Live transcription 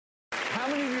how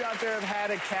many of you out there have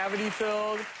had a cavity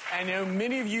filled? I know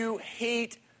many of you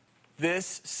hate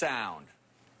this sound.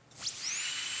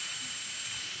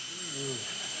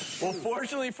 Well,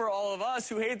 fortunately for all of us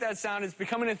who hate that sound, it's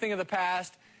becoming a thing of the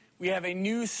past. We have a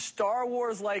new Star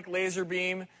Wars-like laser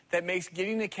beam that makes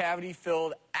getting the cavity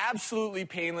filled absolutely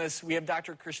painless. We have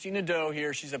Dr. Christina Doe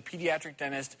here. She's a pediatric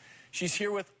dentist. She's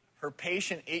here with her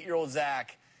patient, 8-year-old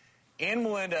Zach, and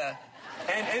Melinda.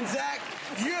 And Zach,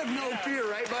 you have no fear,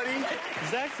 right, buddy?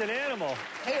 Zach's an animal.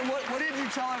 Hey, what did you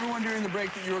tell everyone during the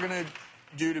break that you were going to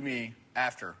do to me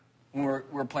after when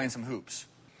we're playing some hoops?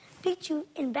 Beat you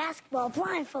in basketball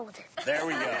blindfolded. There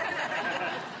we go.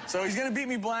 So he's going to beat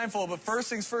me blindfold, but first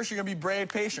things first, you're going to be brave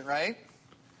patient, right?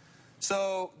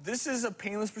 So this is a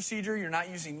painless procedure. You're not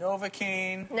using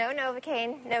Novocaine. No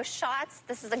Novocaine, no shots.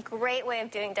 This is a great way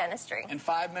of doing dentistry. In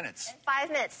 5 minutes. In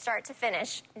 5 minutes, start to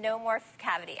finish. No more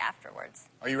cavity afterwards.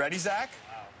 Are you ready, Zach?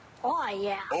 Oh,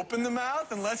 yeah. Open the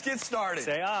mouth and let's get started.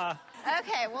 Say ah.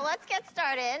 Okay, well, let's get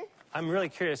started. I'm really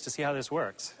curious to see how this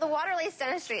works. The Waterlase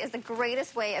dentistry is the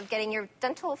greatest way of getting your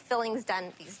dental fillings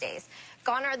done these days.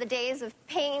 Gone are the days of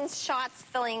pains, shots,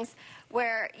 fillings,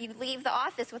 where you leave the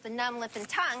office with a numb lip and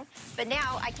tongue, but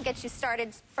now I can get you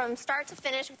started from start to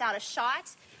finish without a shot,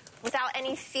 without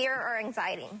any fear or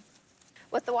anxiety.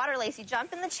 With the Waterlase, you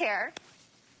jump in the chair.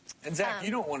 And Zach,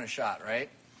 you don't want a shot, right?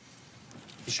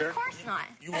 You sure? Of course not.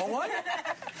 You want one?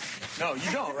 No,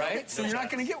 you don't, right? So you're not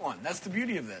going to get one. That's the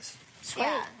beauty of this. Sweet.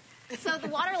 Yeah. So the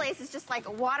Waterlase is just like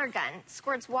a water gun. It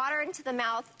squirts water into the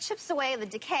mouth, chips away the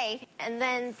decay, and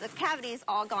then the cavity is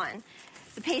all gone.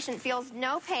 The patient feels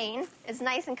no pain, is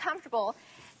nice and comfortable,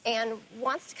 and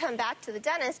wants to come back to the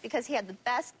dentist because he had the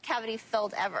best cavity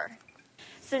filled ever.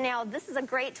 So now this is a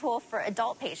great tool for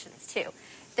adult patients too.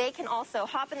 They can also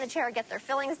hop in the chair, get their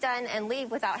fillings done, and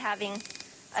leave without having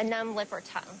a numb lip or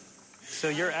tongue. So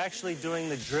you're actually doing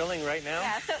the drilling right now?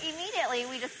 Yeah, so immediately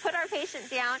we just put our patient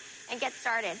down and get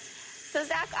started. So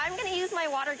Zach, I'm going to use my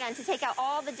water gun to take out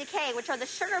all the decay, which are the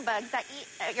sugar bugs that eat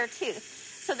at your tooth.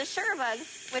 So the sugar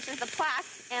bugs, which is the plaque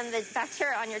and the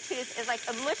bacteria on your tooth, is like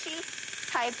a mushy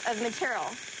type of material.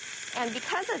 And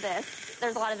because of this,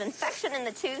 there's a lot of infection in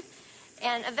the tooth.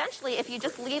 And eventually, if you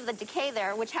just leave the decay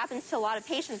there, which happens to a lot of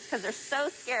patients because they're so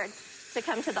scared to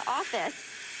come to the office,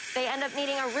 they end up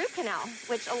needing a root canal,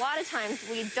 which a lot of times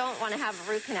we don't want to have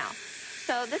a root canal.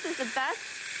 So this is the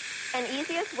best and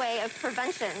easiest way of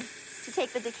prevention to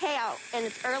take the decay out in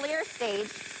its earlier stage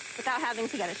without having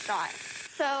to get a shot.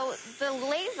 So the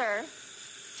laser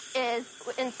is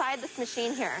inside this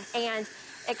machine here, and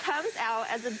it comes out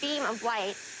as a beam of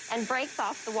light and breaks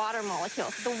off the water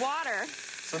molecules. The water...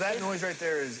 So that noise right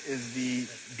there is the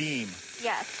beam.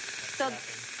 Yes. So,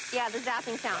 yeah, the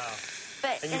zapping sound. Wow.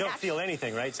 But and you don't feel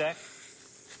anything, right, Zach?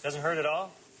 Doesn't hurt at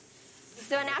all?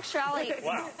 So in actuality...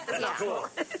 Wow, that's cool.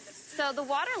 So the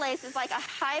Waterlase is like a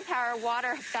high-power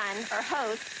water gun or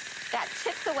hose that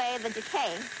chips away the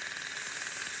decay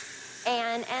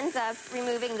and ends up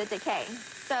removing the decay.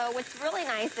 So what's really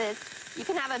nice is you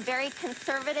can have a very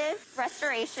conservative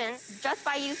restoration just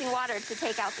by using water to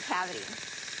take out the cavity.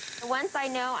 Once I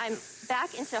know I'm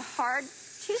back into hard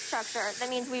tooth structure, that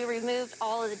means we removed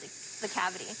all of the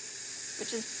cavity,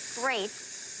 which is great.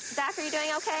 Zach, are you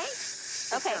doing okay?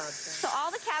 Okay, so all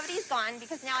the cavity is gone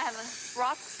because now I have a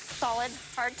rock solid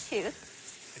hard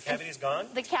tooth. The cavity's gone?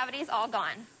 The cavity's all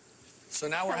gone. So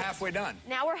now we're halfway done.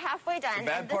 Now we're halfway done. The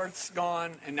bad part's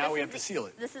gone, and now we have to seal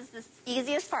it. This is the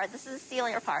easiest part. This is the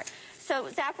sealing part. So,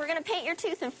 Zach, we're going to paint your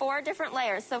tooth in 4 different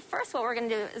layers. So first what we're going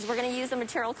to do is we're going to use a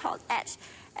material called Etch.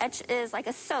 Etch is like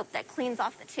a soap that cleans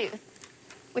off the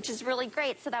tooth, which is really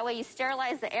great. So that way you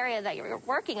sterilize the area that you're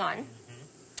working on.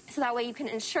 So that way you can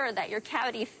ensure that your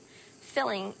cavity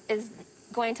filling is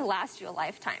going to last you a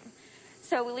lifetime.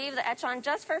 So we leave the etch on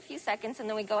just for a few seconds, and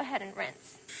then we go ahead and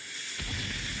rinse.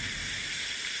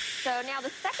 So now the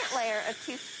second layer of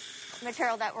tooth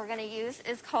material that we're going to use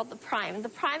is called the prime. The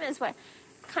prime is what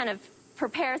kind of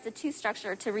prepares the tooth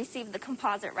structure to receive the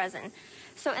composite resin.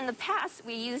 So in the past,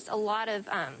 we used a lot of,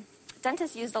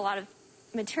 dentists used a lot of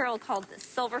material called the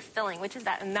silver filling, which is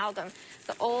that amalgam,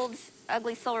 the old,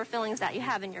 ugly silver fillings that you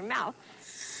have in your mouth.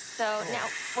 So now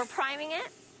we're priming it.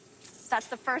 That's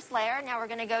the first layer. Now we're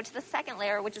going to go to the second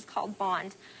layer, which is called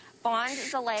bond. Bond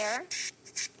is a layer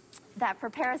that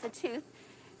prepares the tooth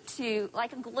to,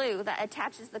 like a glue, that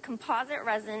attaches the composite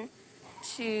resin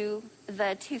to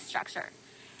the tooth structure.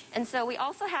 And so we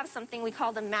also have something we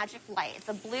call the magic light. It's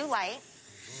a blue light,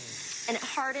 and it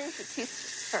hardens the tooth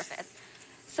surface.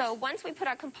 So once we put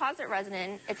our composite resin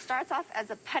in, it starts off as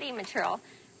a putty material,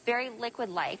 very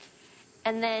liquid-like,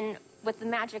 and then with the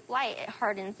magic light, it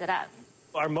hardens it up.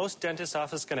 Are most dentist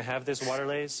offices going to have this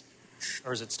Waterlase?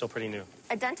 Or is it still pretty new?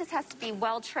 A dentist has to be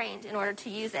well-trained in order to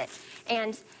use it.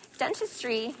 And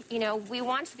dentistry, you know, we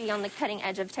want to be on the cutting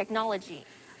edge of technology.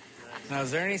 Now,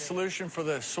 is there any solution for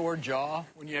the sore jaw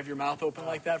when you have your mouth open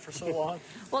like that for so long?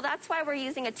 Well, that's why we're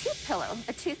using a tooth pillow.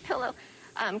 A tooth pillow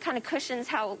kind of cushions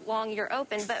how long you're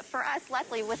open. But for us,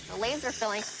 luckily, with the laser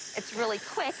filling, it's really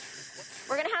quick.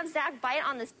 We're going to have Zach bite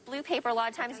on this blue paper. A lot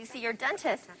of times you see your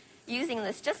dentist using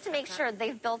this just to make sure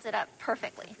they've built it up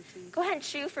perfectly. Go ahead and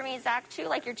chew for me, Zach. Chew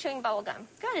like you're chewing bubble gum.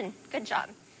 Good. Good job.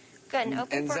 Good. And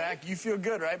open And for Zach, me. you feel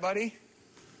good, right, buddy?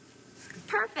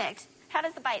 Perfect. How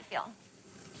does the bite feel?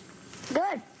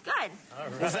 Good. Good.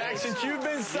 Well, Zach, since you've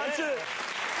been such a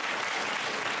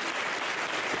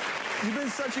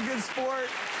good sport,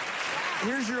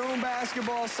 here's your own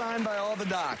basketball signed by all the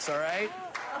docs, all right?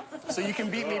 So you can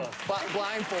beat me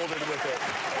blindfolded with it.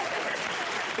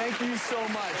 Thank you so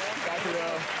much, Dr.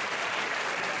 Rowe.